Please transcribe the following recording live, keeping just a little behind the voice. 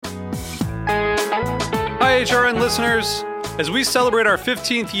HRN listeners. As we celebrate our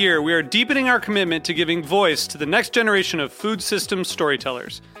 15th year, we are deepening our commitment to giving voice to the next generation of food systems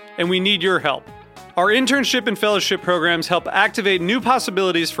storytellers, and we need your help. Our internship and fellowship programs help activate new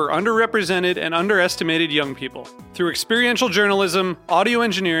possibilities for underrepresented and underestimated young people through experiential journalism, audio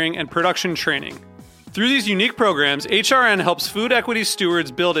engineering, and production training. Through these unique programs, HRN helps food equity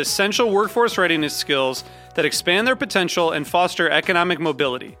stewards build essential workforce readiness skills that expand their potential and foster economic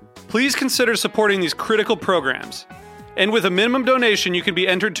mobility. Please consider supporting these critical programs. And with a minimum donation, you can be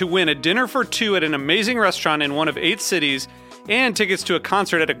entered to win a dinner for two at an amazing restaurant in one of 8 cities and tickets to a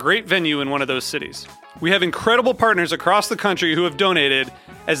concert at a great venue in one of those cities. We have incredible partners across the country who have donated,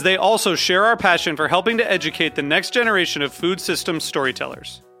 as they also share our passion for helping to educate the next generation of food systems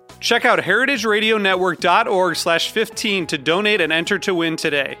storytellers. Check out heritageradionetwork.org/15 to donate and enter to win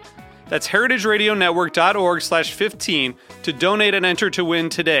today. That's heritageradionetwork.org/15 to donate and enter to win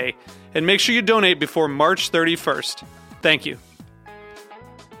today. And make sure you donate before March 31st. Thank you.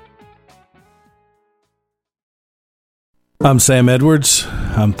 I'm Sam Edwards.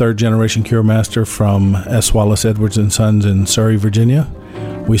 I'm third generation cure master from S. Wallace Edwards & Sons in Surrey, Virginia.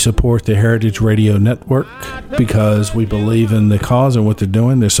 We support the Heritage Radio Network because we believe in the cause and what they're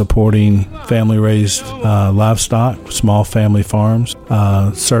doing. They're supporting family-raised livestock, small family farms,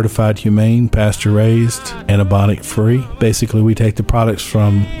 certified humane, pasture-raised, antibiotic-free. Basically, we take the products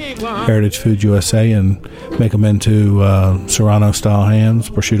from Heritage Food USA and make them into Serrano-style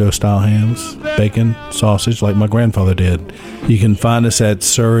hams, prosciutto-style hams, bacon, sausage, like my grandfather did. You can find us at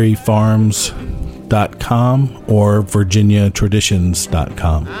surreyfarms.com or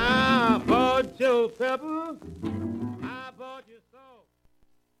virginiatraditions.com. I bought your pepper. I bought your salt.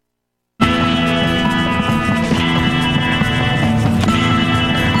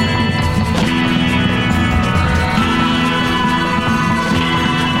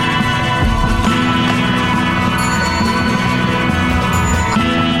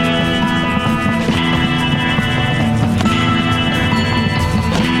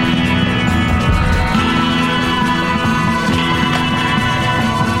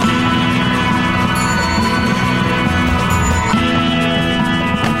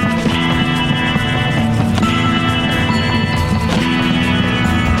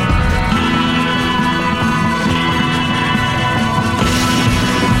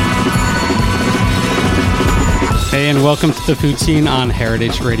 Hey, and welcome to the Food Scene on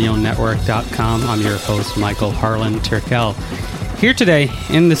heritageradionetwork.com. I'm your host, Michael Harlan Turkel. Here today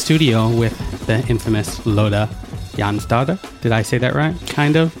in the studio with the infamous Lotta Jansdotter. Did I say that right?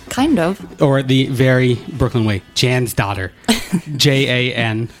 Kind of? Kind of. Or the very Brooklyn way, Jansdotter.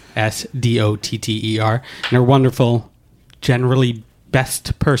 Jansdotter. And her wonderful, generally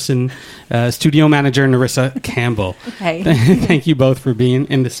best person, studio manager, Narissa Campbell. Hey. Thank you both for being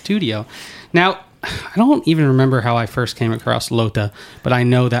in the studio. Now, I don't even remember how I first came across Lotta, but I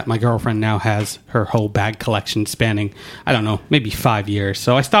know that my girlfriend now has her whole bag collection spanning, I don't know, maybe 5 years.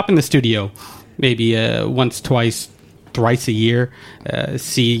 So I stop in the studio maybe once, twice, thrice a year,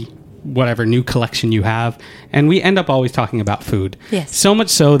 see whatever new collection you have, and we end up always talking about food. Yes. So much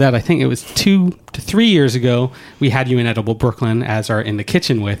so that I think it was 2 to 3 years ago, we had you in Edible Brooklyn as our In the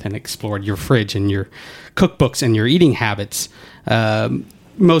Kitchen with and explored your fridge and your cookbooks and your eating habits.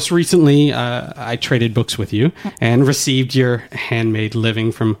 Most recently, I traded books with you and received your Handmade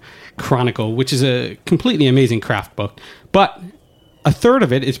Living from Chronicle, which is a completely amazing craft book. But a third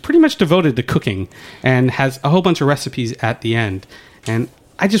of it is pretty much devoted to cooking and has a whole bunch of recipes at the end. And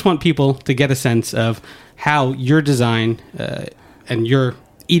I just want people to get a sense of how your design and your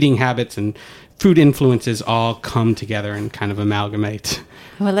eating habits and food influences all come together and kind of amalgamate.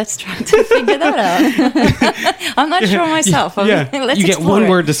 Well, let's try to figure that out. I'm not sure myself. Yeah. Let's you get one it.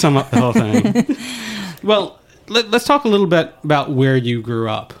 word to sum up the whole thing. Well, let's talk a little bit about where you grew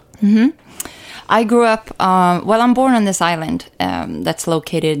up. Mm-hmm. I grew up, I'm born on this island that's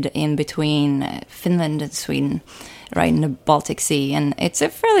located in between Finland and Sweden, right in the Baltic Sea. And it's a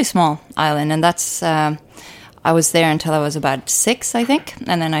fairly small island. And that's, I was there until I was about 6, I think.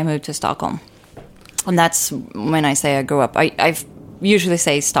 And then I moved to Stockholm. And that's when I say I grew up. I've usually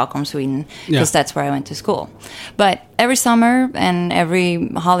say Stockholm, Sweden, because that's where I went to school. But every summer and every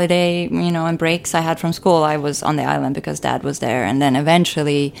holiday, and breaks I had from school, I was on the island because Dad was there. And then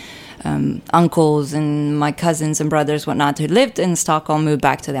eventually, uncles and my cousins and brothers, whatnot, who lived in Stockholm, moved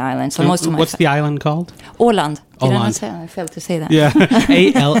back to the island. So most of my what's the island called? Åland. Did Åland. I not say? I failed to say that. Yeah,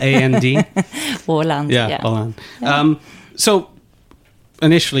 Aland. Åland. Yeah, Åland. So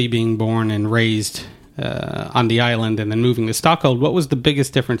initially being born and raised on the island and then moving to Stockholm, what was the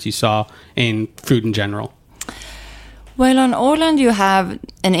biggest difference you saw in food in general? Well, on Åland you have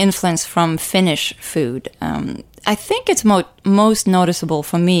an influence from Finnish food. I think it's most noticeable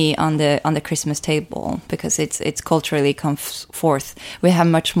for me on the Christmas table because it's culturally come forth. We have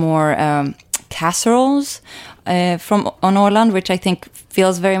much more casseroles on Åland, which I think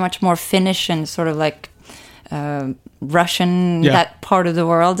feels very much more Finnish and sort of like Russian, that part of the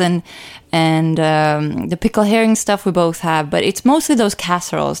world, and the pickle herring stuff we both have, but it's mostly those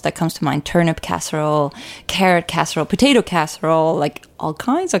casseroles that comes to mind: turnip casserole, carrot casserole, potato casserole, like all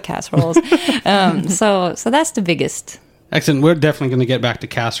kinds of casseroles. So that's the biggest. Excellent. We're definitely going to get back to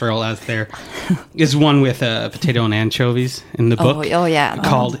casserole, as there is one with potato and anchovies in the book. Oh yeah,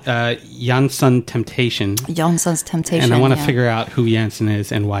 called Jansson's Temptation. Jansson's Temptation. And I want to figure out who Jansson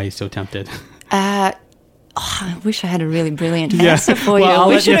is and why he's so tempted. I wish I had a really brilliant answer for you. I'll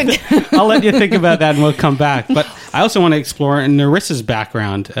let you think about that and we'll come back. But I also want to explore Narissa's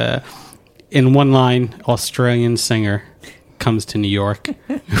background. In one line, Australian singer comes to New York,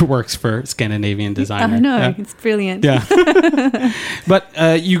 who works for Scandinavian designer. I know, it's brilliant. Yeah.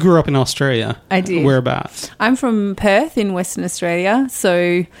 But you grew up in Australia. I did. Whereabouts? I'm from Perth in Western Australia.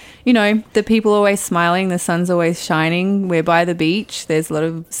 So, the people are always smiling, the sun's always shining. We're by the beach. There's a lot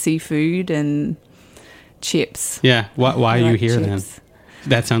of seafood and chips. Yeah. Why are you here chips. then?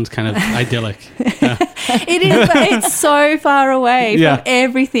 That sounds kind of idyllic. It is, but it's so far away Yeah. from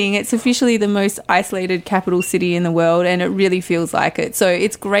everything. It's officially the most isolated capital city in the world, and it really feels like it. So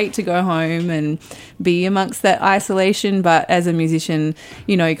it's great to go home and be amongst that isolation, but as a musician,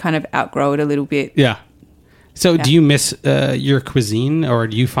 you kind of outgrow it a little bit. Yeah. So do you miss your cuisine, or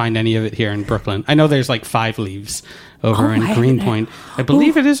do you find any of it here in Brooklyn? I know there's like Five Leaves over in Greenpoint. I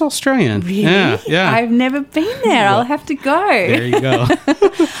believe it is Australian. Really? Yeah. I've never been there. I'll have to go. There you go.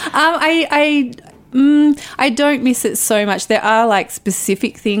 I don't miss it so much. There are like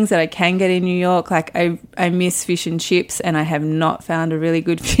specific things that I can get in New York. Like I miss fish and chips, and I have not found a really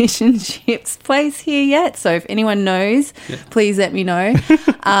good fish and chips place here yet. So if anyone knows, please let me know.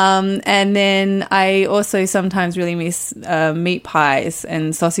 And then I also sometimes really miss meat pies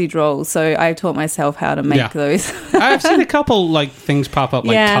and sausage rolls. So I taught myself how to make those. I've seen a couple like things pop up,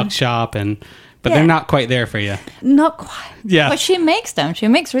 like Tuck Shop but they're not quite there for you. Not quite. Yeah. But she makes them. She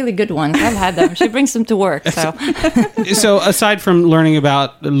makes really good ones. I've had them. She brings them to work. So, So aside from learning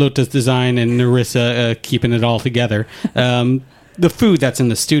about Lotta's design and Narissa keeping it all together, the food that's in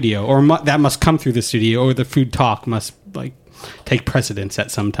the studio, or that must come through the studio, or the food talk must like take precedence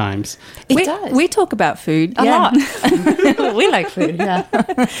at some times. it does. We talk about food A lot. We like food, yeah.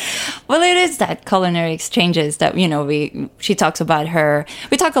 Well, it is that culinary exchanges that, she talks about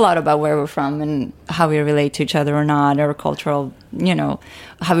we talk a lot about where we're from and how we relate to each other or not, our cultural,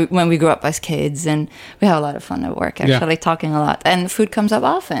 when we grew up as kids, and we have a lot of fun at work, actually, talking a lot. And food comes up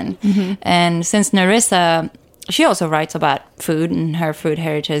often. Mm-hmm. And since Narissa, she also writes about food and her food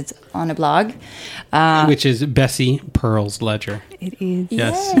heritage on a blog. Which is Bessie Pearl's Ledger. It is.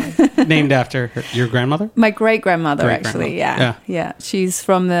 Yes. Named after your grandmother? My great-grandmother, actually, yeah. She's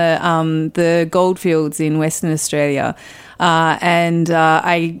from the goldfields in Western Australia. And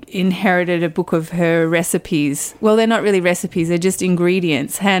I inherited a book of her recipes. Well, they're not really recipes. They're just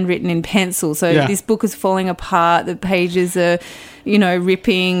ingredients, handwritten in pencil. So this book is falling apart. The pages are,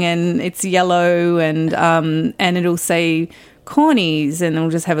 ripping, and it's yellow, and it'll say cornies, and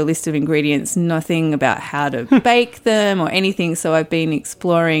it'll just have a list of ingredients, nothing about how to bake them or anything. So I've been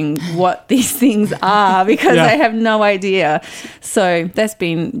exploring what these things are because I have no idea. So that's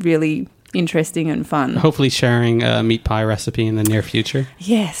been really interesting and fun. Hopefully sharing a meat pie recipe in the near future.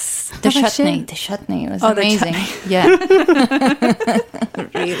 Yes. The chutney was amazing. Yeah.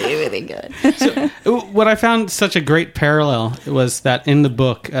 Really, really good. So, what I found such a great parallel was that in the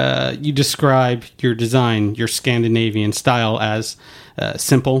book, you describe your design, your Scandinavian style, as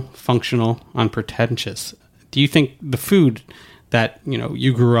simple, functional, unpretentious. Do you think the food that,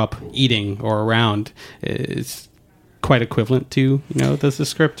 you grew up eating or around is quite equivalent to, those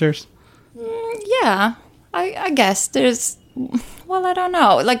descriptors? Yeah, I guess there's, I don't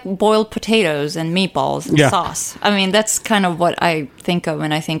know, like boiled potatoes and meatballs and sauce. I mean, that's kind of what I think of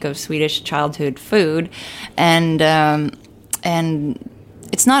when I think of Swedish childhood food. And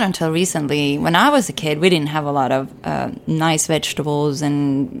it's not until recently, when I was a kid, we didn't have a lot of nice vegetables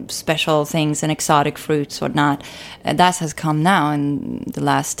and special things and exotic fruits or not. That has come now in the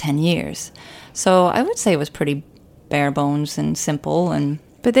last 10 years. So I would say it was pretty bare bones and simple, and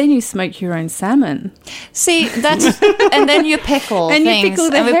But then you smoke your own salmon. See, that's and then you pickle and things, you pickle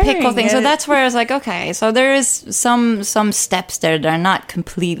the and we herring, pickle things. So that's where I was like, okay, so there is some steps there that are not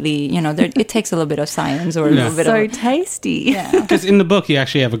completely, it takes a little bit of science or a little bit so of tasty. Yeah, because in the book you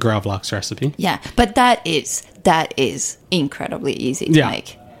actually have a gravlax recipe. Yeah, but that is incredibly easy to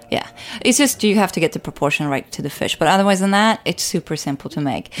make. Yeah, it's just you have to get the proportion right to the fish. But otherwise than that, it's super simple to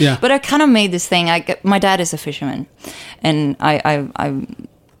make. Yeah. But I kind of made this thing. My dad is a fisherman, and I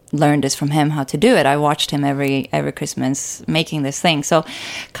learned this from him how to do it. I watched him every Christmas making this thing. So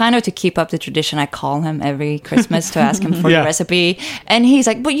kind of to keep up the tradition, I call him every Christmas to ask him for the recipe. And he's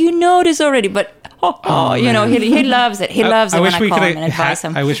like, but you know this already. But he loves it. He loves it when I call him and advise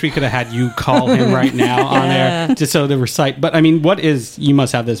him. I wish we could have had you call him right now on air just so to recite. But I mean, you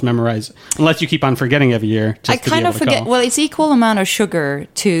must have this memorized, unless you keep on forgetting every year. I kind of forget. Well, it's equal amount of sugar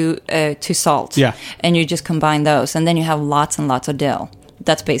to salt. Yeah. And you just combine those. And then you have lots and lots of dill.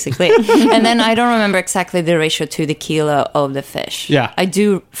 That's basically it. And then I don't remember exactly the ratio to the kilo of the fish. Yeah. I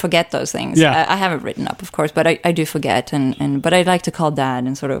do forget those things. Yeah. I have it written up, of course, but I do forget. But I like to call Dad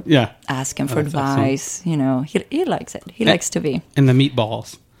and sort of ask him for advice. Awesome. He likes it. He likes to be. And the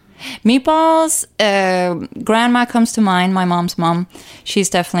meatballs. Meatballs, Grandma comes to mind, my mom's mom. She's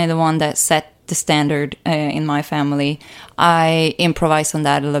definitely the one that set the standard in my family. I improvise on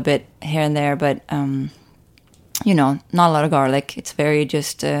that a little bit here and there, but... not a lot of garlic. It's very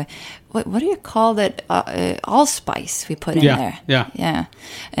just, what do you call that? Allspice we put in there. Yeah.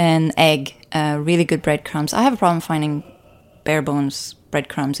 And egg, really good breadcrumbs. I have a problem finding bare bones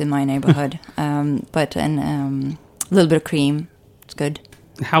breadcrumbs in my neighborhood. But a little bit of cream. It's good.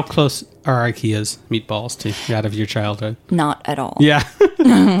 How close are IKEA's meatballs to out of your childhood? Not at all. Yeah.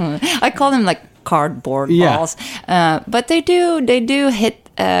 I call them like cardboard balls. But they do hit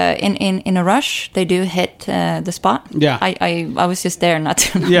in a rush. They do hit the spot. Yeah. I was just there not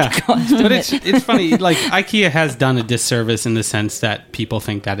to but it's funny, like IKEA has done a disservice in the sense that people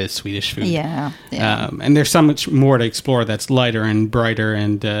think that is Swedish food. Yeah. And there's so much more to explore that's lighter and brighter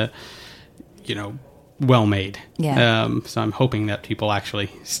and well made. Yeah. So I'm hoping that people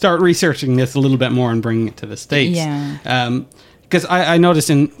actually start researching this a little bit more and bringing it to the States. Yeah. Because I noticed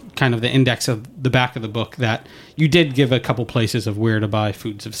in kind of the index of the back of the book that you did give a couple places of where to buy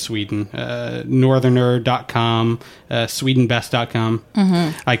foods of Sweden. Northerner.com, Swedenbest.com,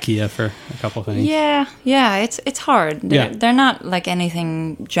 IKEA for a couple things. Yeah, it's hard. They're not like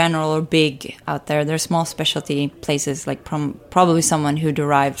anything general or big out there. They're small specialty places, like probably someone who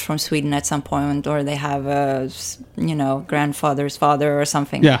derived from Sweden at some point, or they have a grandfather's father or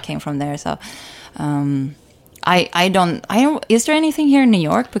something that came from there. So. I don't. Is there anything here in New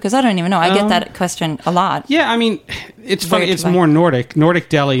York? Because I don't even know. I get that question a lot. Yeah, I mean, it's funny. It's more Nordic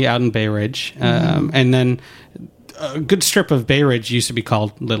Deli out in Bay Ridge, and then a good strip of Bay Ridge used to be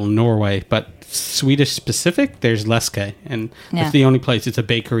called Little Norway, but Swedish specific, there's Läske, and that's the only place. It's a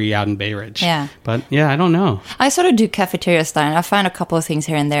bakery out in Bay Ridge. Yeah, but I don't know. I sort of do cafeteria style. I find a couple of things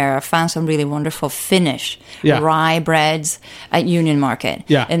here and there. I found some really wonderful Finnish rye breads at Union Market.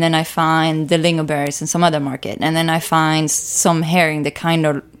 Yeah, and then I find the lingonberries in some other market, and then I find some herring that kind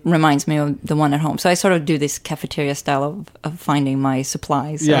of reminds me of the one at home. So I sort of do this cafeteria style of finding my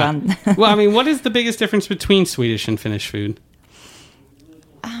supplies. Yeah. Well, I mean, what is the biggest difference between Swedish and Finnish food?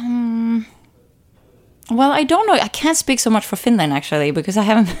 Well, I don't know. I can't speak so much for Finland, actually, because I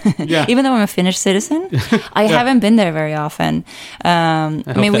haven't... even though I'm a Finnish citizen, I haven't been there very often. I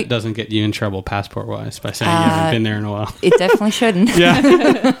hope that doesn't get you in trouble passport-wise by saying you haven't been there in a while. It definitely shouldn't.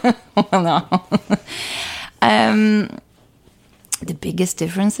 Well, no. The biggest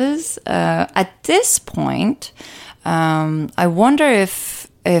differences? At this point, I wonder if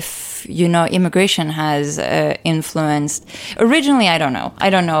immigration has influenced. Originally, I don't know. I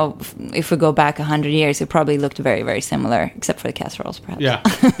don't know if we go back 100 years, it probably looked very, very similar, except for the casseroles, perhaps. Yeah.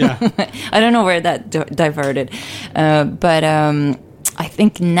 I don't know where that diverted, but I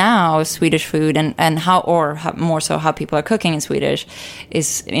think now Swedish food and how more so how people are cooking in Swedish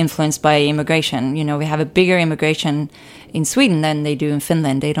is influenced by immigration. We have a bigger immigration in Sweden than they do in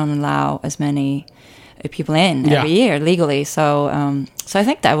Finland. They don't allow as many people in every year legally, so I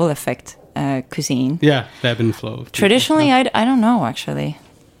think that will affect cuisine. Yeah, the ebb and flow. Traditionally, I don't know, actually.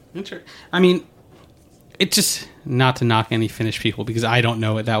 I mean, it's just not to knock any Finnish people because I don't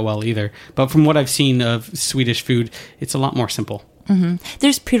know it that well either. But from what I've seen of Swedish food, it's a lot more simple. Mm-hmm.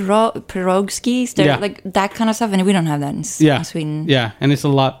 There's pierogskis, like that kind of stuff, and we don't have that in Sweden. Yeah, and it's a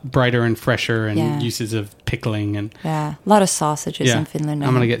lot brighter and fresher, and uses of pickling and a lot of sausages in Finland.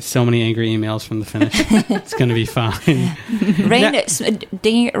 I'm gonna get so many angry emails from the Finnish. It's gonna be fine.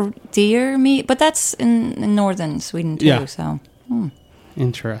 Deer meat, but that's in northern Sweden too. Yeah. So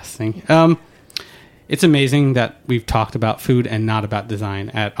Interesting. It's amazing that we've talked about food and not about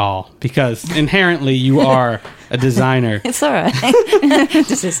design at all, because inherently you are a designer. It's all right.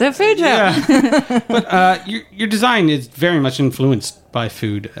 This is a food job. Yeah. But your design is very much influenced by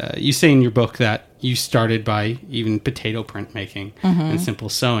food. You say in your book that you started by even potato printmaking and simple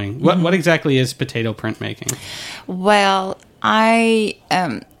sewing. What exactly is potato printmaking? Well, I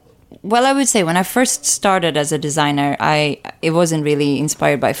would say when I first started as a designer, it wasn't really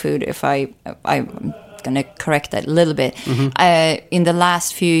inspired by food. If I'm going to correct that a little bit. In the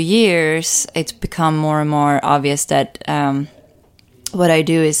last few years, it's become more and more obvious that what I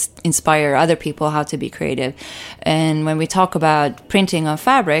do is inspire other people how to be creative. And when we talk about printing on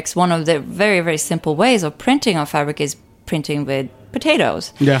fabrics, one of the very, very simple ways of printing on fabric is printing with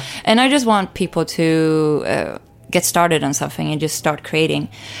potatoes. Yeah. And I just want people to get started on something and just start creating.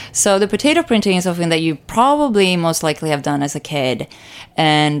 So the potato printing is something that you probably most likely have done as a kid.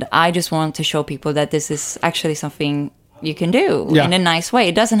 And I just want to show people that this is actually something you can do in a nice way.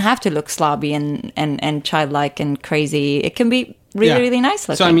 It doesn't have to look slobby and childlike and crazy. It can be really, really nice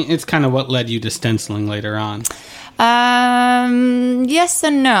looking. So, I mean, it's kind of what led you to stenciling later on. Yes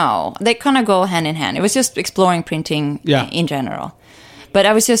and no. They kind of go hand in hand. It was just exploring printing in general. But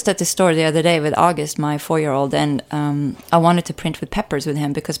I was just at the store the other day with August, my 4-year-old, and I wanted to print with peppers with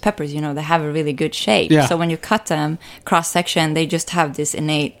him because peppers, they have a really good shape. Yeah. So when you cut them cross-section, they just have this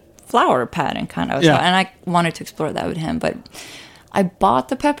innate flower pattern kind of. Yeah. So, and I wanted to explore that with him, but I bought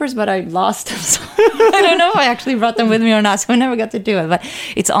the peppers, but I lost them. So I don't know if I actually brought them with me or not, so I never got to do it. But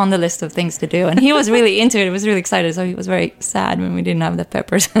it's on the list of things to do. And he was really into it. He was really excited. So he was very sad when we didn't have the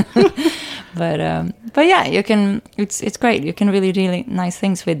peppers. But yeah, you can. It's great. You can really do nice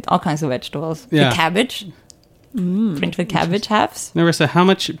things with all kinds of vegetables. Yeah. With cabbage. Print with cabbage halves. Narissa, how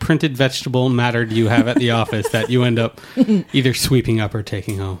much printed vegetable matter do you have at the office that you end up either sweeping up or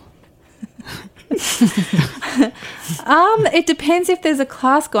taking home? It depends if there's a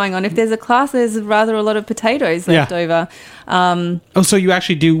class going on. If there's a class, there's rather a lot of potatoes left over. So you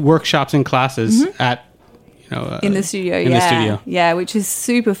actually do workshops and classes at in the studio, in the studio. Yeah, which is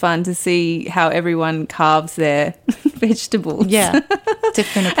super fun to see how everyone carves their vegetables. Yeah,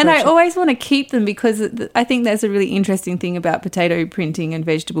 different approach. And I always want to keep them because I think that's a really interesting thing about potato printing and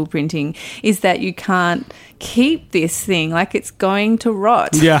vegetable printing is that you can't keep this thing, like it's going to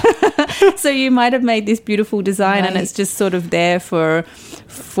rot. Yeah. So you might have made this beautiful design and it's just sort of there for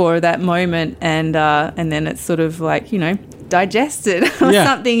that moment and then it's sort of like, digested or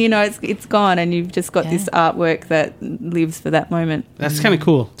something, it's gone and you've just got this artwork that lives for that moment. That's kind of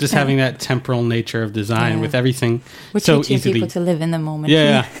cool, just having that temporal nature of design with everything. We're so teaching easily people to live in the moment.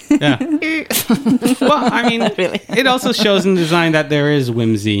 Yeah. Well, I mean, really. It also shows in design that there is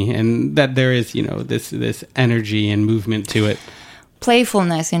whimsy and that there is, this energy and movement to it.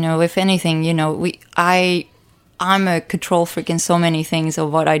 Playfulness, if anything, I'm a control freak in so many things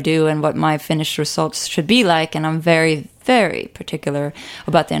of what I do and what my finished results should be like. And I'm very, very particular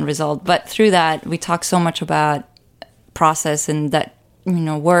about the end result. But through that, we talk so much about process and that,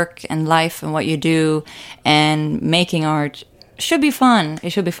 work and life and what you do. And making art should be fun.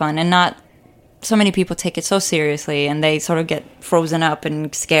 It should be fun. And not so many people take it so seriously and they sort of get frozen up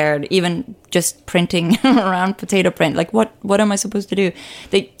and scared, even just printing around potato print. Like, what am I supposed to do?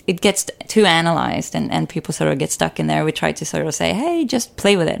 It gets too analyzed and people sort of get stuck in there. We try to sort of say, hey, just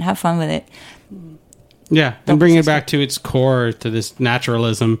play with it, have fun with it. Yeah, and bring it back to its core, to this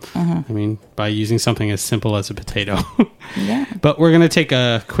naturalism. I mean, by using something as simple as a potato. Yeah. But we're going to take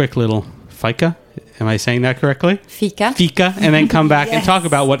a quick little fika. Am I saying that correctly? Fika. Fika, and then come back and talk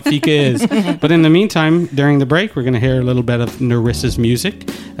about what fika is. But in the meantime, during the break, we're going to hear a little bit of Narissa's music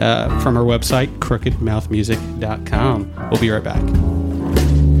from her website, crookedmouthmusic.com. We'll be right back.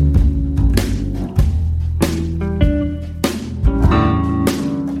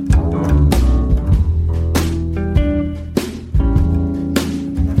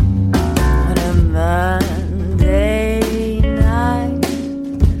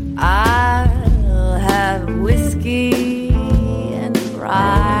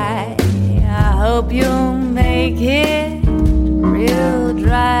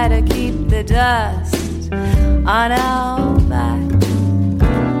 Dust on our back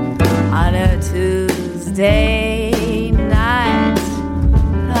on a Tuesday night.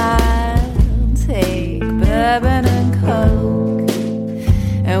 I'll take bourbon and coke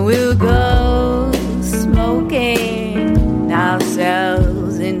and we'll go smoking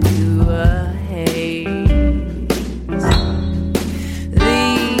ourselves into a haze.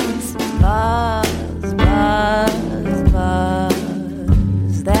 These bars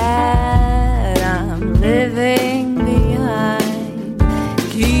that living behind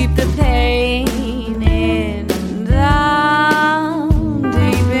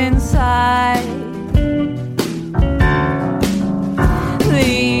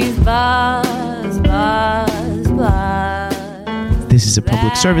This is a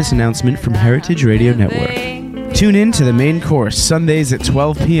public service announcement from Heritage Radio Network. Tune in to the main course Sundays at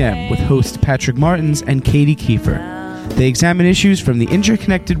 12 p.m. with host Patrick Martins and Katie Kiefer. They examine issues from the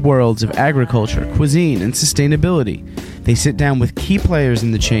interconnected worlds of agriculture, cuisine, and sustainability. They sit down with key players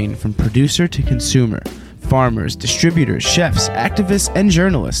in the chain from producer to consumer, farmers, distributors, chefs, activists, and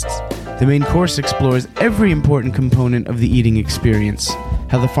journalists. The main course explores every important component of the eating experience: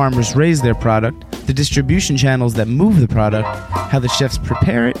 how the farmers raise their product, the distribution channels that move the product, how the chefs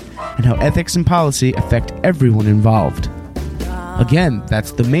prepare it, and how ethics and policy affect everyone involved. Again,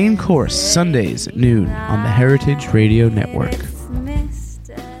 that's the main course, Sundays at noon on the Heritage Radio Network.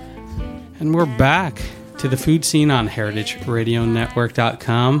 And we're back to the food scene on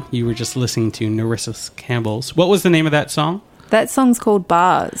heritageradionetwork.com. You were just listening to Narissa Campbell's. What was the name of that song? That song's called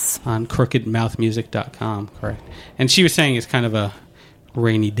Bars. On crookedmouthmusic.com, correct. And she was saying it's kind of a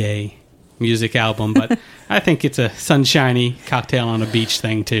rainy day music album, but I think it's a sunshiny cocktail on a beach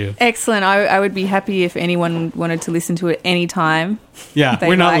thing too. Excellent. I would be happy if anyone wanted to listen to it anytime. Yeah,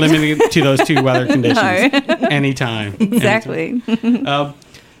 we're not limiting it to those two weather conditions. No. Anytime. Exactly. Anytime.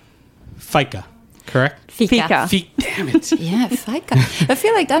 Fika, correct? Fika. Damn it. Yeah, fika. I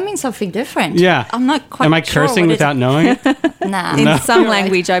feel like that means something different. Yeah. I'm not quite Am I sure cursing what without knowing it? Nah. In some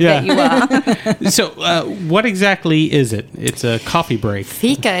language, I bet you are. So, what exactly is it? It's a coffee break.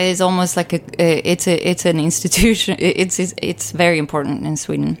 Fika is almost like it's an institution. It's very important in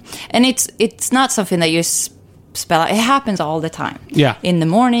Sweden, and it's not something that you spell out. It happens all the time. Yeah. In the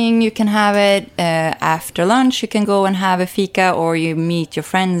morning you can have it. After lunch you can go and have a fika, or you meet your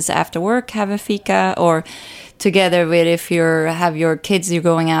friends after work, have a fika, or together with if you have your kids, you're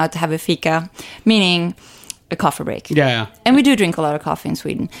going out to have a fika, meaning a coffee break. Yeah. And we do drink a lot of coffee in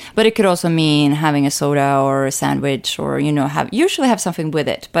Sweden, but it could also mean having a soda or a sandwich, or usually have something with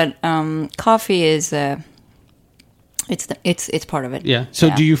it. But coffee is it's part of it. Yeah. So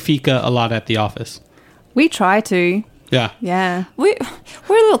do you fika a lot at the office? We try to. Yeah. Yeah. We're a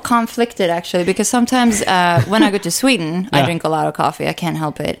little conflicted, actually, because sometimes when I go to Sweden, I drink a lot of coffee. I can't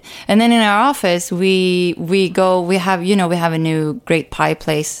help it. And then in our office, we have a new great pie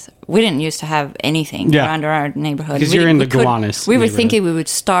place. We didn't used to have anything around our neighborhood. Because you're in the Gowanus. We were thinking we would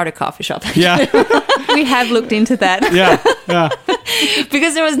start a coffee shop. Yeah. We have looked into that. Yeah.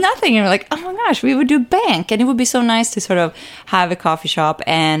 Because there was nothing, and we're like, oh my gosh, we would do bank, and it would be so nice to sort of have a coffee shop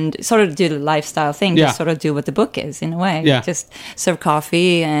and sort of do the lifestyle thing, just sort of do what the book is in a way. Yeah. Just serve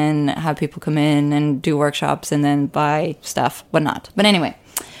coffee and have people come in and do workshops and then buy stuff, whatnot. But anyway,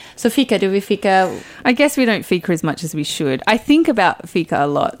 so fika, do we fika? I guess we don't fika as much as we should. I think about fika a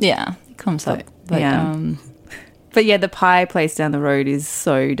lot. Yeah, it comes up. But, But yeah, the pie place down the road is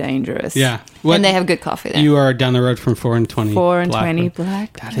so dangerous. Yeah. And they have good coffee there. You are down the road from 4 and 20 4 and 20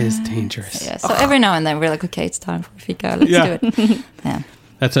 Black. That is dangerous. Yeah. So every now and then we're like, okay, it's time for fika. Let's do it. Yeah.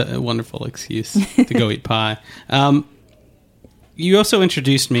 That's a wonderful excuse to go eat pie. You also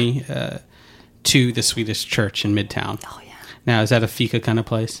introduced me to the Swedish church in Midtown. Oh, yeah. Now, is that a fika kind of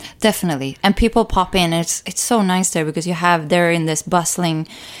place? Definitely. And people pop in. It's so nice there because they're in this bustling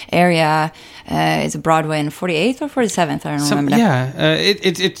area. It's Broadway and 48th or 47th. I don't remember. Yeah.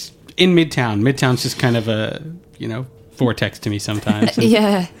 It's in Midtown. Midtown's just kind of a, vortex to me sometimes.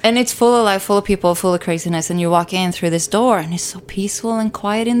 Yeah. And it's full of life, full of people, full of craziness. And you walk in through this door and it's so peaceful and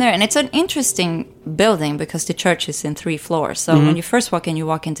quiet in there. And it's an interesting building because the church is in 3 floors. So when you first walk in, you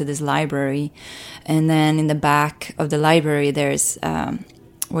walk into this library. And then in the back of the library, there's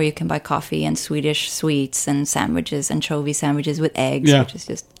where you can buy coffee and Swedish sweets and sandwiches, anchovy sandwiches with eggs, which is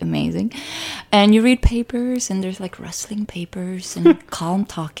just amazing. And you read papers, and there's like rustling papers and calm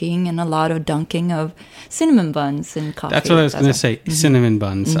talking and a lot of dunking of cinnamon buns and coffee. That's what I was going to say, cinnamon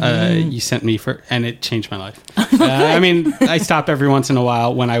buns. You sent me and it changed my life. I stop every once in a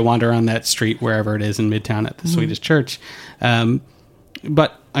while when I wander on that street, wherever it is in Midtown at the Swedish church.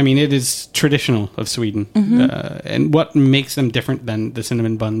 But it is traditional of Sweden. And what makes them different than the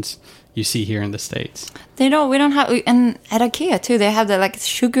cinnamon buns you see here in the States? We don't have, and at IKEA too, they have the like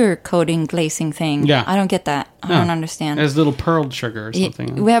sugar coating glazing thing. Yeah. I don't get that. I don't understand. There's little pearled sugar or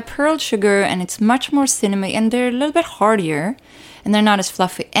something. We have pearled sugar, and it's much more cinnamon, and they're a little bit hardier, and they're not as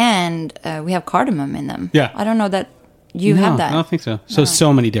fluffy, and we have cardamom in them. Yeah. I don't know that you have that. I don't think so.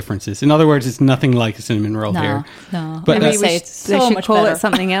 So many differences. In other words, it's nothing like a cinnamon roll here. No. But maybe they should call it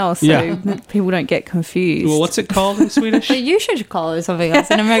something else so people don't get confused. Well, what's it called in Swedish? But you should call it something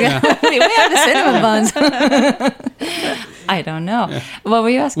else in America. We have the cinnamon buns. I don't know. Yeah. What were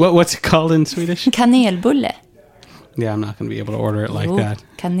you asking? What's it called in Swedish? Kanelbulle. Yeah, I'm not going to be able to order it like that.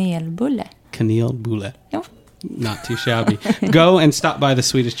 Kanelbulle. Kanelbulle. No. Not too shabby. Go and stop by the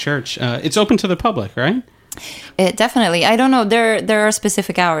Swedish church. It's open to the public, right? Definitely. I don't know. There are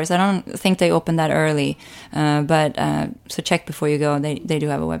specific hours. I don't think they open that early, but so check before you go. They do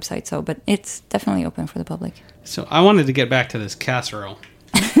have a website. So, but it's definitely open for the public. So I wanted to get back to this casserole.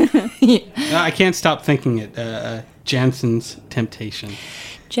 I can't stop thinking it. Jansen's Temptation.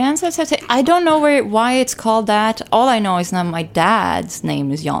 Jansdotter. I don't know why it's called that. All I know is that my dad's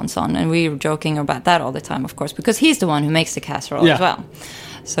name is Jansson, and we were joking about that all the time, of course, because he's the one who makes the casserole as well.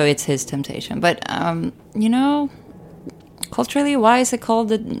 So it's his temptation. But, culturally, why is it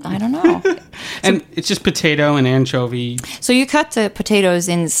called I don't know. And it's just potato and anchovy. So you cut the potatoes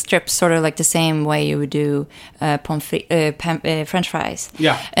in strips, sort of like the same way you would do French fries.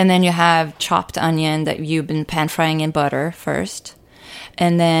 Yeah. And then you have chopped onion that you've been pan frying in butter first.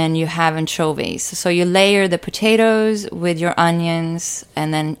 And then you have anchovies. So you layer the potatoes with your onions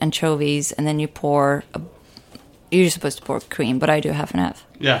and then anchovies, and then you pour. You're supposed to pour cream, but I do half and half.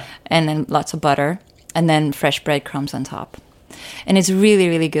 Yeah. And then lots of butter, and then fresh breadcrumbs on top. And it's really,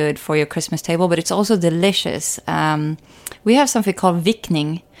 really good for your Christmas table, but it's also delicious. We have something called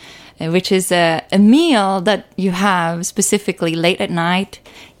vikning, which is a meal that you have specifically late at night,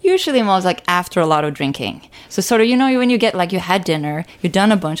 usually most like after a lot of drinking. So sort of, when you get like you had dinner, you've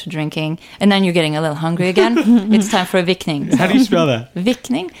done a bunch of drinking, and then you're getting a little hungry again, it's time for a vikning. So, how do you spell that?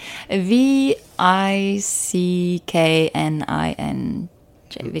 Vikning. Vikning.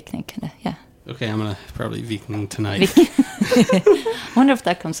 Vikning, yeah. Okay, I'm going to probably Viking tonight. I wonder if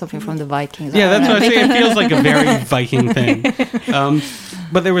that comes something from the Vikings. Yeah, that's what I was saying. It feels like a very Viking thing.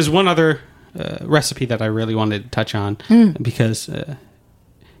 But there was one other recipe that I really wanted to touch on because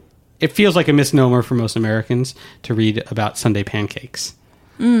it feels like a misnomer for most Americans to read about Sunday pancakes,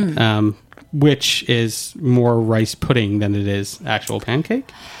 which is more rice pudding than it is actual pancake.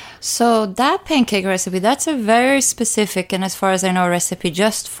 So that pancake recipe, that's a very specific, and as far as I know, recipe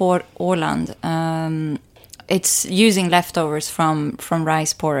just for Åland. It's using leftovers from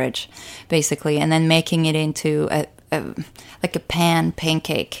rice porridge, basically, and then making it into a pan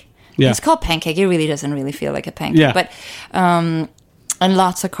pancake. Yeah. It's called pancake. It really doesn't really feel like a pancake. Yeah. But, and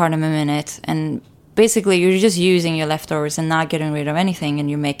lots of cardamom in it, and basically, you're just using your leftovers and not getting rid of anything, and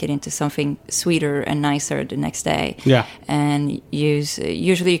you make it into something sweeter and nicer the next day. Yeah. And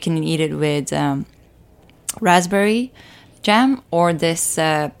usually you can eat it with raspberry jam or this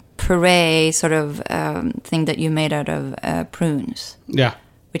puree sort of thing that you made out of prunes. Yeah.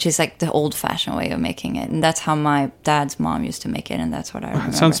 Which is like the old-fashioned way of making it. And that's how my dad's mom used to make it, and that's what I remember.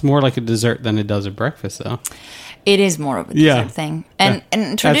 It sounds more like a dessert than it does a breakfast, though. It is more of a dessert thing. And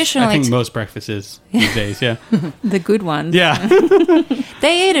traditionally... I think most breakfast is these days, yeah. The good ones. Yeah.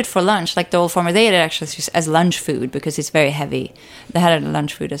 They ate it for lunch, like the old farmer. They ate it actually as lunch food because it's very heavy. They had it as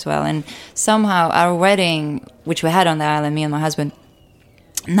lunch food as well. And somehow our wedding, which we had on the island, me and my husband,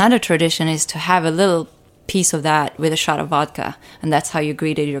 another tradition is to have a little piece of that with a shot of vodka, and that's how you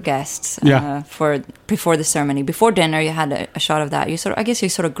greeted your guests before the ceremony. Before dinner, you had a shot of that. You sort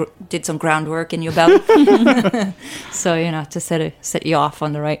of did some groundwork in your belly, so to set you off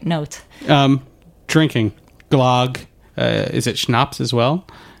on the right note. Drinking glögg, is it schnapps as well?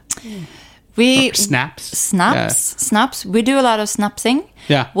 Snaps. We do a lot of snapsing.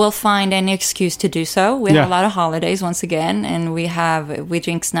 Yeah. We'll find any excuse to do so. We have a lot of holidays once again, and we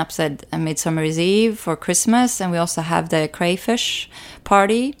drink snaps at Midsummer's Eve for Christmas, and we also have the crayfish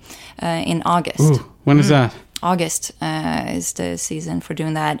party in August. Ooh, when is that? August is the season for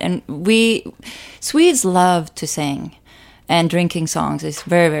doing that, and Swedes love to sing. And drinking songs is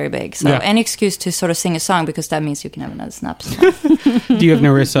very, very big. So any excuse to sort of sing a song, because that means you can have another snaps. Do you have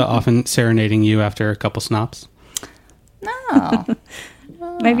Narissa often serenading you after a couple snaps? No.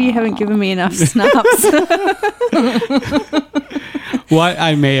 Maybe you haven't given me enough snaps. Well,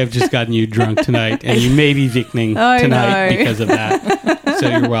 I may have just gotten you drunk tonight, and you may be Vikning tonight because of that. So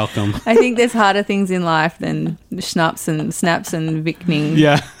you're welcome. I think there's harder things in life than snaps and Vikning.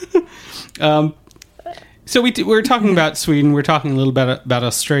 Yeah. So we're talking about Sweden. We're talking a little bit about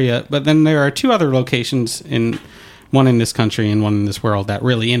Australia, but then there are two other locations, one in this country and one in this world, that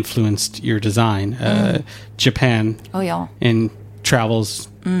really influenced your design. Japan. Oh yeah. In travels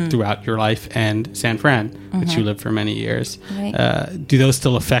throughout your life, and San Fran, which you lived for many years. Right. Do those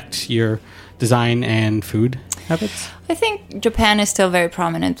still affect your design and food habits? I think Japan is still very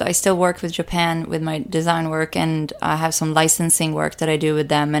prominent. I still work with Japan with my design work, and I have some licensing work that I do with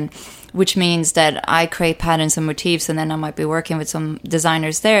them, and which means that I create patterns and motifs, and then I might be working with some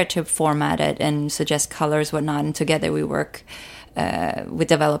designers there to format it and suggest colors, whatnot, and together we work, we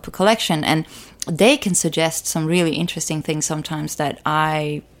develop a collection, and they can suggest some really interesting things sometimes that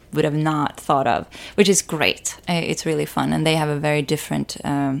I would have not thought of, which is great. It's really fun, and they have a very different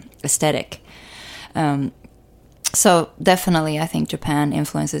aesthetic. So definitely, I think Japan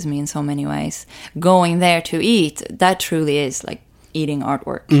influences me in so many ways. Going there to eat, that truly is like eating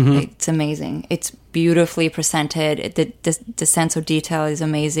artwork. It's amazing. It's beautifully presented. The sense of detail is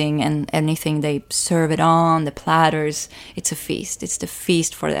amazing, and anything they serve it on, the platters, it's a feast. It's the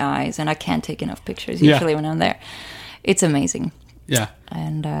feast for the eyes, and I can't take enough pictures usually when I'm there. It's amazing. Yeah.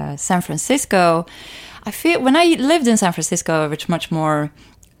 And San Francisco, I feel when I lived in San Francisco, it was much more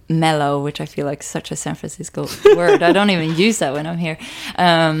mellow, which I feel like such a San Francisco word. I don't even use that when I'm here.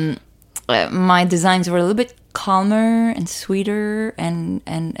 My designs were a little bit calmer and sweeter and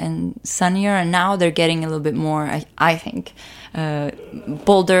sunnier, and now they're getting a little bit more, I think,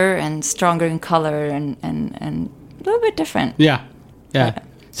 bolder and stronger in color and a little bit different. Yeah.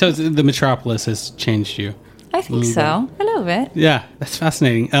 So the metropolis has changed you. I think so. A little bit. Yeah, that's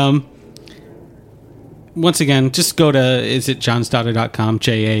fascinating. Once again, just go to, is it jansdotter.com,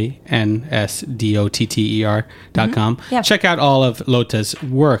 jansdotter.com. Yeah. Check out all of Lotta's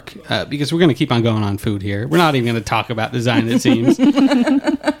work, because we're going to keep on going on food here. We're not even going to talk about design, it seems.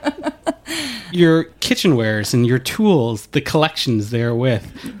 Your kitchenwares and your tools, the collections therewith.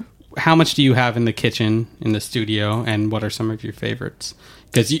 How much do you have in the kitchen, in the studio, and what are some of your favorites?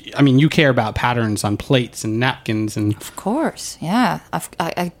 Because, you care about patterns on plates and napkins. And of course, yeah.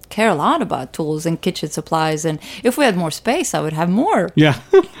 I care a lot about tools and kitchen supplies. And if we had more space, I would have more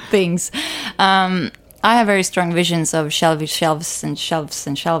things. I have very strong visions of shelves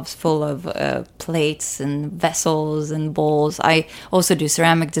full of plates and vessels and bowls. I also do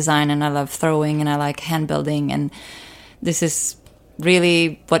ceramic design, and I love throwing, and I like hand building. And this is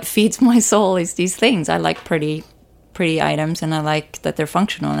really what feeds my soul, is these things. I like pretty items, and I like that they're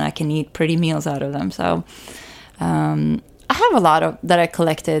functional, and I can eat pretty meals out of them. So I have a lot of that I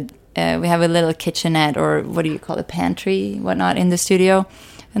collected. We have a little kitchenette, or what do you call it, pantry, whatnot, in the studio,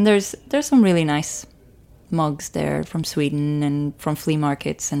 and there's some really nice mugs there from Sweden and from flea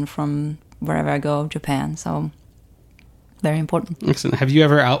markets and from wherever I go, Japan. So very important. Excellent. Have you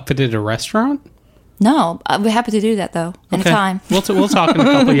ever outfitted a restaurant? No, I'd be happy to do that, though. Anytime. Okay. We'll talk in a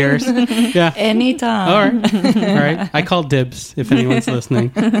couple years. Yeah. Anytime. All right. I call dibs if anyone's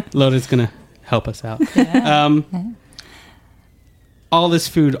listening. Lotta's going to help us out. Yeah. All this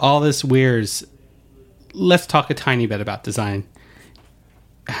food, all this wares. Let's talk a tiny bit about design.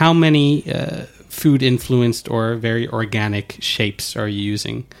 How many food-influenced or very organic shapes are you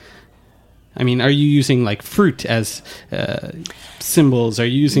using? Are you using like fruit as symbols? Are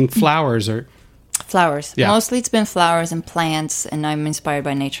you using flowers or... Flowers. Yeah. Mostly it's been flowers and plants, and I'm inspired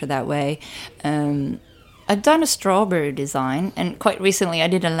by nature that way. I've done a strawberry design, and quite recently I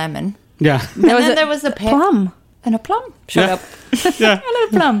did a lemon. Yeah. There was a pear. And a plum showed up. Yeah. A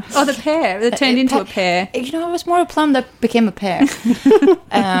little plum. Oh, the pear. It turned into a pear. It was more a plum that became a pear.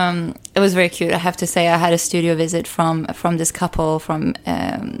 It was very cute. I have to say, I had a studio visit from this couple.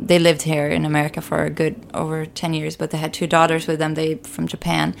 They lived here in America for a good over 10 years, but they had 2 daughters with them. They from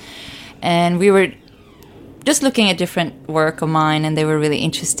Japan. And we were just looking at different work of mine, and they were really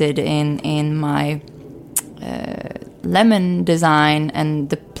interested in my lemon design and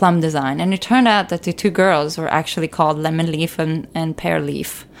the plum design. And it turned out that the 2 girls were actually called Lemon Leaf and Pear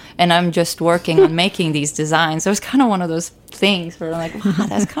Leaf. And I'm just working on making these designs. So it was kind of one of those things where I'm like, wow,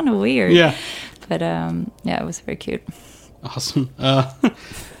 that's kind of weird. Yeah. But it was very cute. Awesome. Yeah,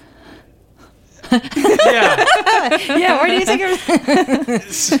 where do you think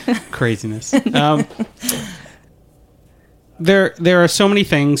it craziness. There are so many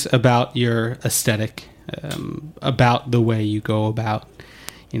things about your aesthetic, about the way you go about,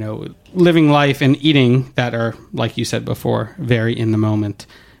 living life and eating that are, like you said before, very in the moment.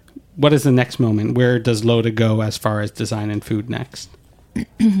 What is the next moment? Where does Lotta go as far as design and food next?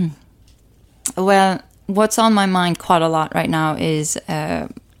 Well, what's on my mind quite a lot right now is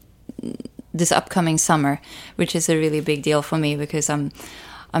this upcoming summer, which is a really big deal for me because I'm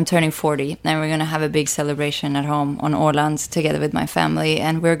turning 40, and we're going to have a big celebration at home on Åland together with my family,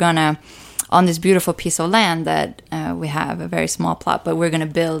 and we're going to, on this beautiful piece of land that we have, a very small plot, but we're going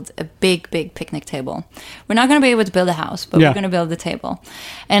to build a big picnic table. We're not going to be able to build a house, but we're going to build the table.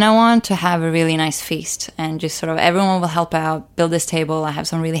 And I want to have a really nice feast, and just sort of everyone will help out, build this table. I have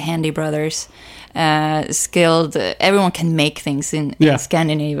some really handy brothers, skilled. Everyone can make things in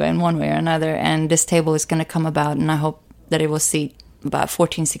Scandinavia in one way or another, and this table is going to come about, and I hope that it will seat about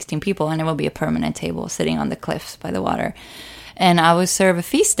 14, 16 people, and it will be a permanent table sitting on the cliffs by the water. And I will serve a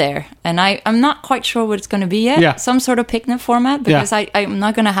feast there. And I'm not quite sure what it's going to be yet. Yeah. Some sort of picnic format, because I'm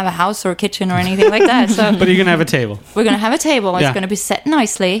not going to have a house or a kitchen or anything like that. So, but you're going to have a table. We're going to have a table. It's going to be set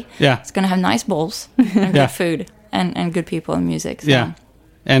nicely. Yeah. It's going to have nice bowls and good food and good people and music. So. Yeah.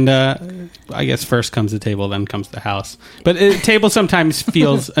 And I guess first comes the table, then comes the house. But a table sometimes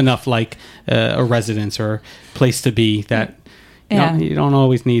feels enough like a residence or place to be that you don't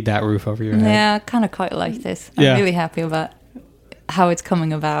always need that roof over your head. Yeah, kind of quite like this. I'm really happy about how it's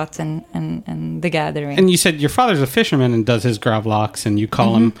coming about and the gathering. And you said your father's a fisherman and does his gravlogs, and you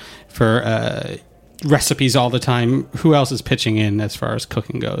call him for recipes all the time. Who else is pitching in as far as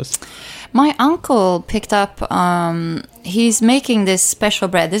cooking goes? My uncle picked up, he's making this special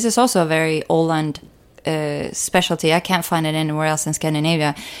bread. This is also a very Åland specialty. I can't find it anywhere else in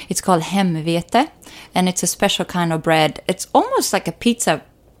Scandinavia. It's called hemvete, and it's a special kind of bread. It's almost like a pizza.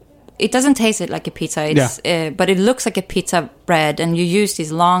 It doesn't taste like a pizza, but it looks like a pizza bread, and you use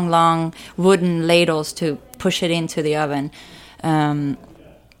these long wooden ladles to push it into the oven.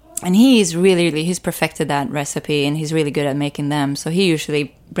 And he's he's perfected that recipe, and he's really good at making them. So he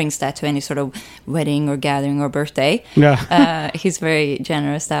usually brings that to any sort of wedding or gathering or birthday. Yeah. He's very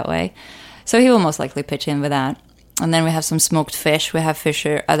generous that way. So he will most likely pitch in with that. And then we have some smoked fish. We have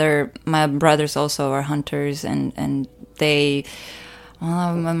my brothers also are hunters, and they...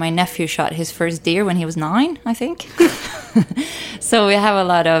 my nephew shot his first deer when he was 9, I think. So we have a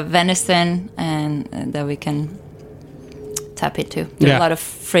lot of venison and that we can tap into. There are a lot of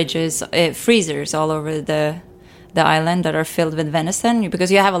freezers all over the island that are filled with venison,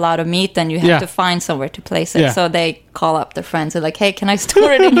 because you have a lot of meat and you have to find somewhere to place it. So they call up their friends and like, hey, can I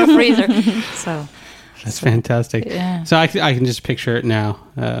store it in your freezer? So that's fantastic. Yeah. So I can just picture it now,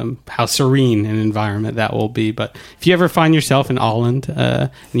 how serene an environment that will be. But if you ever find yourself in Åland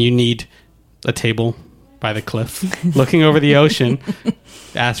and you need a table by the cliff looking over the ocean,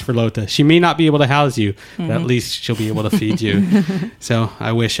 ask for Lotta. She may not be able to house you, but at least she'll be able to feed you. So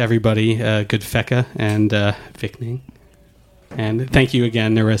I wish everybody good feka and vikning. And thank you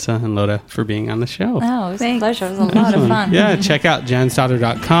again, Nerissa and Lotta, for being on the show. Oh, it was a pleasure. It was a lot of fun. Yeah, check out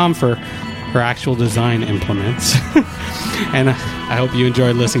jansdotter.com for her actual design implements. And I hope you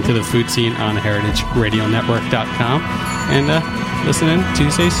enjoyed listening to the food scene on heritageradionetwork.com. And listen in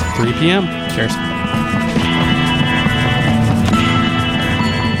Tuesdays, 3 p.m. Cheers.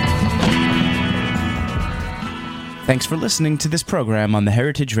 Thanks for listening to this program on the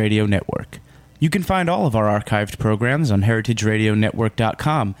Heritage Radio Network. You can find all of our archived programs on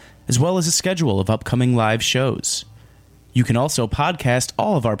heritageradionetwork.com, as well as a schedule of upcoming live shows. You can also podcast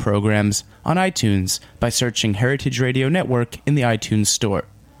all of our programs on iTunes by searching Heritage Radio Network in the iTunes Store.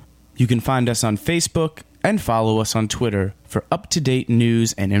 You can find us on Facebook and follow us on Twitter for up-to-date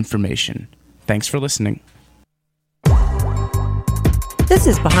news and information. Thanks for listening. This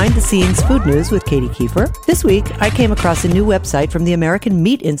is Behind the Scenes Food News with Katie Kiefer. This week, I came across a new website from the American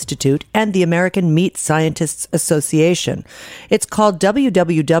Meat Institute and the American Meat Scientists Association. It's called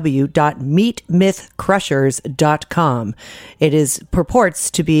www.meatmythcrushers.com. It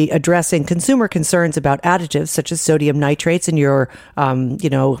purports to be addressing consumer concerns about additives such as sodium nitrates in your,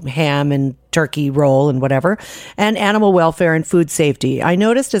 ham and turkey roll and whatever, and animal welfare and food safety. I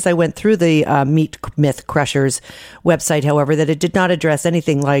noticed as I went through the Meat Myth Crushers website, however, that it did not address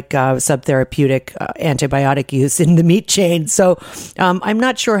anything like subtherapeutic antibiotic use in the meat chain. So I'm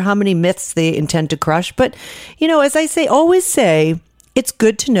not sure how many myths they intend to crush. But, as I always say, it's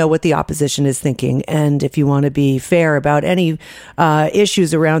good to know what the opposition is thinking. And if you want to be fair about any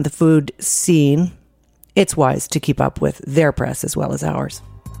issues around the food scene, it's wise to keep up with their press as well as ours.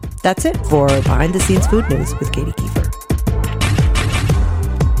 That's it for Behind the Scenes Food News with Katie Kiefer.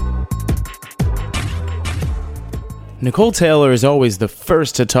 Nicole Taylor is always the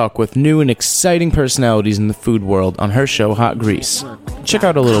first to talk with new and exciting personalities in the food world on her show Hot Grease. Check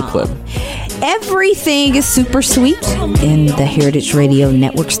out a little clip. Everything is super sweet in the Heritage Radio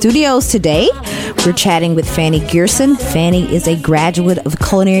Network studios today. We're chatting with Fanny Gearson. Fanny is a graduate of the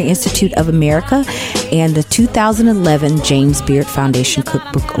Culinary Institute of America and the 2011 James Beard Foundation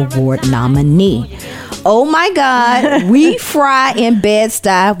Cookbook Award nominee. Oh my God, we fry in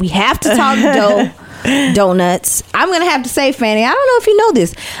Bed-Stuy. We have to talk donuts. I'm going to have to say, Fanny, I don't know if you know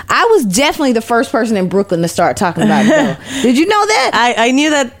this. I was definitely the first person in Brooklyn to start talking about dough. Did you know that? I knew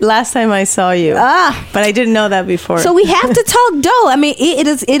that last time I saw you, but I didn't know that before. So we have to talk dough. I mean,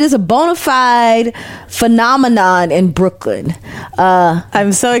 it is a bona fide phenomenon in Brooklyn.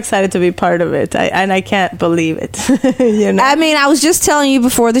 I'm so excited to be part of it, and I can't believe it. I mean, I was just telling you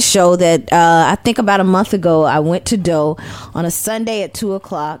before the show that I think about a month ago, I went to Dough on a Sunday at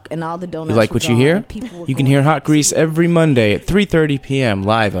 2:00, and all the donuts. You like what you hear? You can hear Hot Grease every Monday at 3:30 p.m.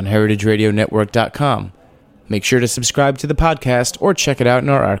 live on heritageradionetwork.com. Make sure to subscribe to the podcast or check it out in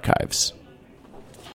our archives.